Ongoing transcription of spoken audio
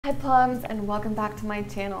Hi Plums, and welcome back to my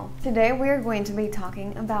channel. Today we are going to be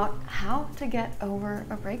talking about how to get over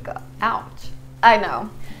a breakup. Ouch. I know.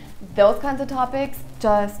 Those kinds of topics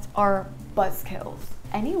just are buzzkills.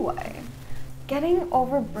 Anyway, getting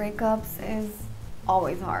over breakups is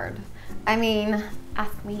always hard. I mean,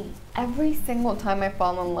 ask me. Every single time I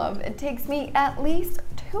fall in love, it takes me at least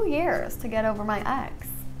 2 years to get over my ex.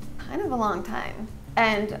 Kind of a long time.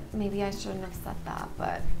 And maybe I shouldn't have said that,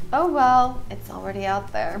 but oh well, it's already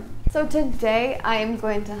out there. So today I am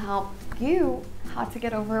going to help you how to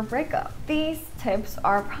get over a breakup. These tips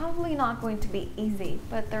are probably not going to be easy,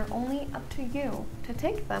 but they're only up to you to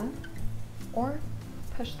take them or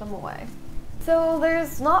push them away. So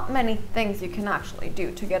there's not many things you can actually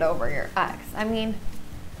do to get over your ex. I mean,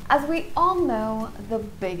 as we all know, the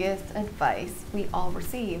biggest advice we all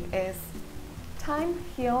receive is time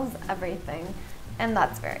heals everything. And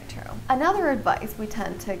that's very true. Another advice we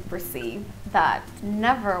tend to receive that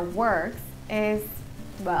never works is,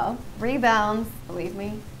 well, rebounds. Believe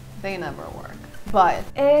me, they never work. But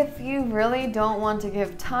if you really don't want to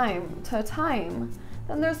give time to time,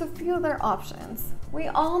 then there's a few other options. We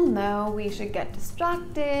all know we should get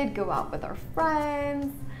distracted, go out with our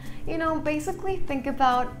friends, basically think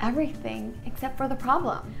about everything except for the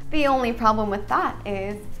problem. The only problem with that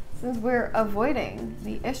is, since we're avoiding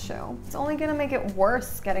the issue, it's only gonna make it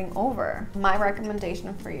worse getting over. My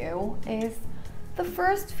recommendation for you is the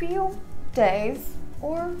first few days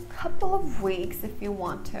or couple of weeks, if you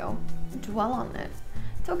want to, dwell on it.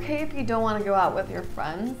 It's okay if you don't wanna go out with your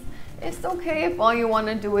friends. It's okay if all you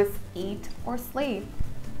wanna do is eat or sleep.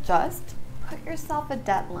 Just put yourself a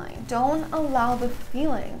deadline. Don't allow the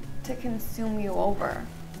feeling to consume you over.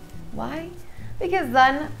 Why? Because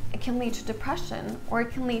then it can lead to depression, or it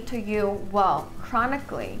can lead to you, well,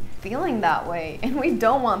 chronically feeling that way. And we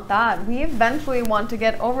don't want that. We eventually want to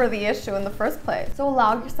get over the issue in the first place. So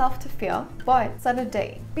allow yourself to feel, but set a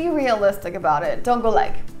date. Be realistic about it. Don't go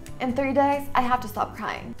like, in 3 days, I have to stop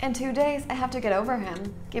crying. In 2 days, I have to get over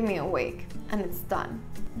him. Give me a week, and it's done.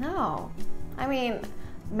 No. I mean,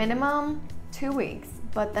 minimum 2 weeks.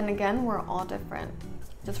 But then again, we're all different.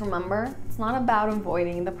 Just remember, it's not about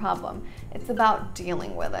avoiding the problem. It's about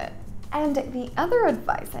dealing with it. And the other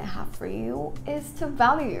advice I have for you is to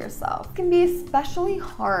value yourself. It can be especially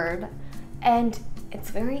hard, and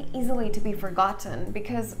it's very easily to be forgotten,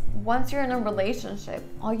 because once you're in a relationship,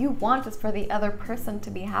 all you want is for the other person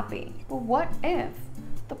to be happy. But what if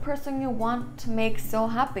the person you want to make so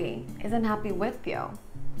happy isn't happy with you?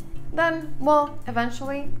 Then, well,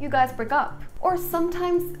 eventually you guys break up. Or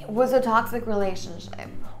sometimes it was a toxic relationship.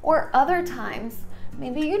 Or other times,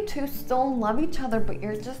 maybe you two still love each other, but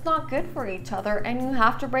you're just not good for each other and you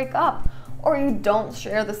have to break up. Or you don't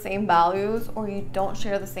share the same values, or you don't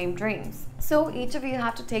share the same dreams. So each of you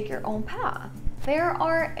have to take your own path. There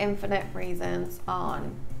are infinite reasons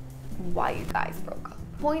on why you guys broke up.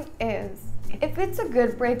 Point is, if it's a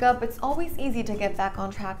good breakup, it's always easy to get back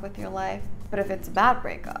on track with your life. But if it's a bad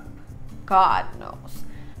breakup, God knows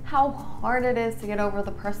how hard it is to get over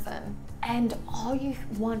the person. And all you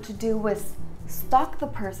want to do is stalk the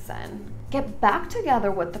person, get back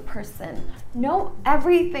together with the person, know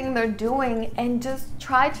everything they're doing, and just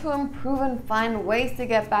try to improve and find ways to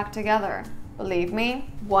get back together. Believe me,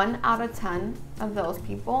 1 out of 10 of those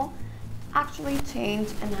people actually change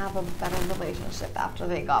and have a better relationship after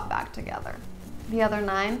they got back together. The other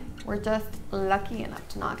 9 were just lucky enough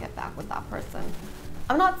to not get back with that person.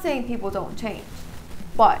 I'm not saying people don't change,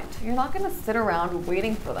 but you're not gonna sit around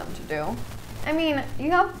waiting for them to do. I mean,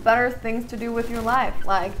 you have better things to do with your life,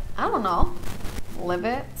 like, I don't know, live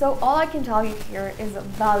it. So all I can tell you here is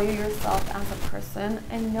value yourself as a person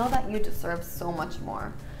and know that you deserve so much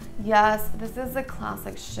more. Yes, this is a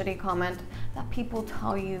classic shitty comment that people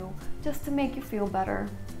tell you just to make you feel better.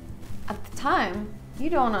 At the time, you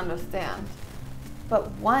don't understand.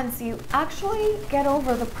 But once you actually get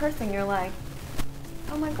over the person, you're like,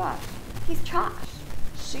 oh my gosh, he's trash.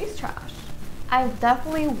 She's trash. I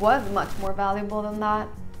definitely was much more valuable than that.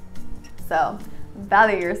 So,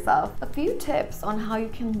 value yourself. A few tips on how you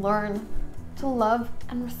can learn to love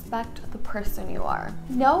and respect the person you are.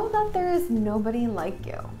 Know that there is nobody like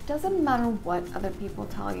you. Doesn't matter what other people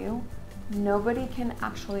tell you, nobody can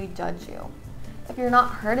actually judge you. If you're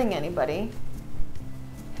not hurting anybody,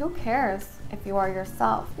 who cares if you are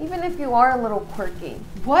yourself? Even if you are a little quirky.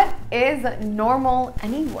 What is normal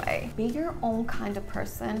anyway? Be your own kind of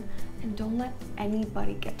person and don't let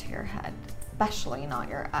anybody get to your head, especially not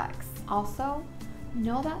your ex. Also,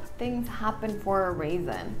 know that things happen for a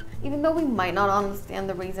reason. Even though we might not understand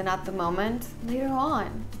the reason at the moment, later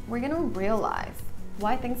on, we're gonna realize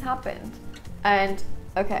why things happened. And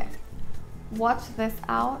okay, watch this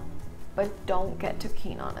out, but don't get too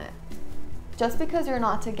keen on it. Just because you're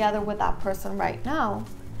not together with that person right now,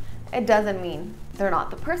 it doesn't mean they're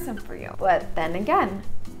not the person for you. But then again,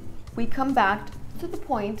 we come back to the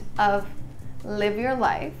point of live your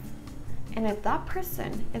life, and if that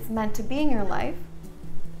person is meant to be in your life,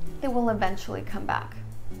 it will eventually come back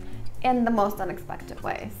in the most unexpected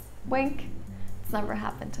ways. Wink, it's never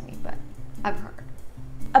happened to me, but I've heard.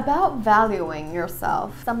 About valuing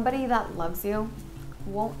yourself, somebody that loves you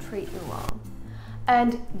won't treat you wrong.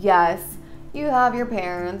 And yes, you have your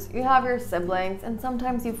parents, you have your siblings, and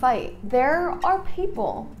sometimes you fight. There are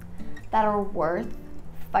people that are worth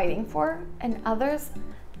fighting for and others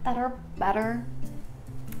that are better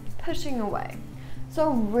pushing away.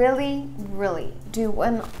 So really, really do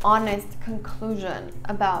an honest conclusion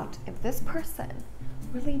about if this person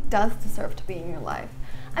really does deserve to be in your life.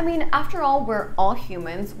 I mean, after all, we're all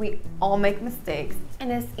humans, we all make mistakes, and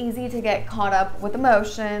it's easy to get caught up with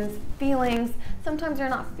emotions, feelings. Sometimes you're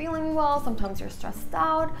not feeling well, sometimes you're stressed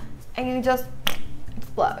out, and you just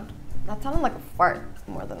explode. That sounded like a fart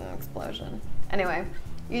more than an explosion. Anyway,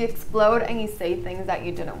 you explode and you say things that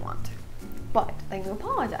you didn't want to, but then you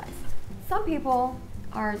apologize. Some people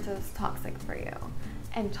are just toxic for you,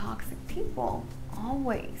 and toxic people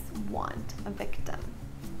always want a victim.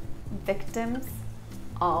 Victims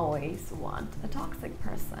always want a toxic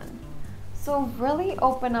person. So really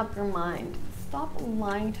open up your mind. Stop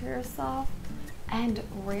lying to yourself and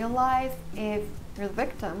realize if you're the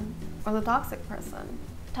victim or the toxic person.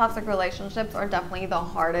 Toxic relationships are definitely the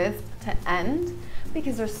hardest to end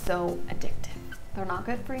because they're so addictive. They're not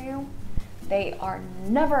good for you. They are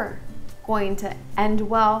never going to end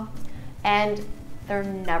well, and they're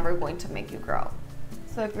never going to make you grow.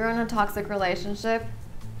 So if you're in a toxic relationship,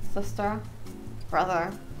 sister,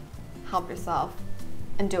 brother, help yourself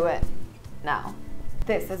and do it now.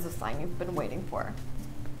 This is a sign you've been waiting for.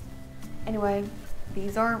 Anyway,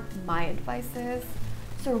 these are my advices.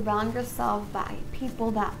 Surround yourself by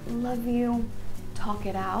people that love you. Talk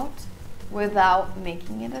it out without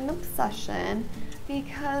making it an obsession,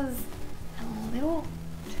 because a little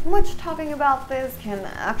too much talking about this can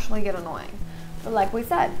actually get annoying. But like we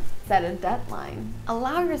said, set a deadline.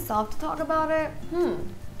 Allow yourself to talk about it,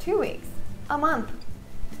 2 weeks, a month,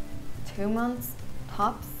 2 months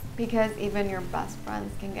tops, because even your best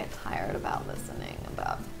friends can get tired about listening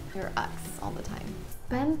about your ex all the time.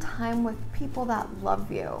 Spend time with people that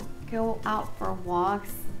love you. Go out for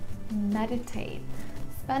walks, meditate,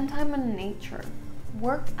 spend time in nature,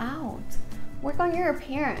 work out, work on your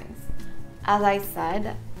appearance. As I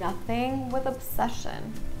said, nothing with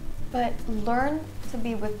obsession, but learn to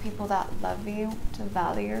be with people that love you, to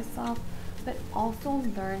value yourself, but also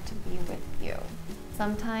learn to be with you.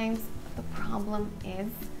 Sometimes the problem is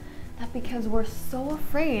that because we're so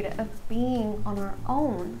afraid of being on our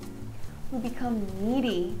own, we become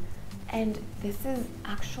needy, and this is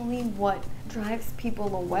actually what drives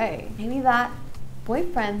people away. Maybe that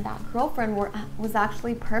boyfriend, that girlfriend was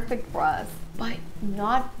actually perfect for us, but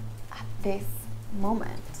not at this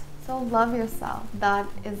moment. So love yourself. That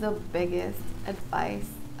is the biggest advice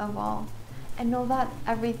of all. And know that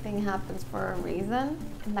everything happens for a reason,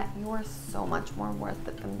 and that you are so much more worth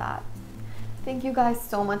it than that. Thank you guys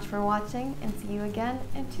so much for watching, and see you again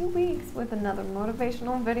in 2 weeks with another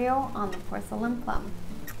motivational video on the porcelain plum.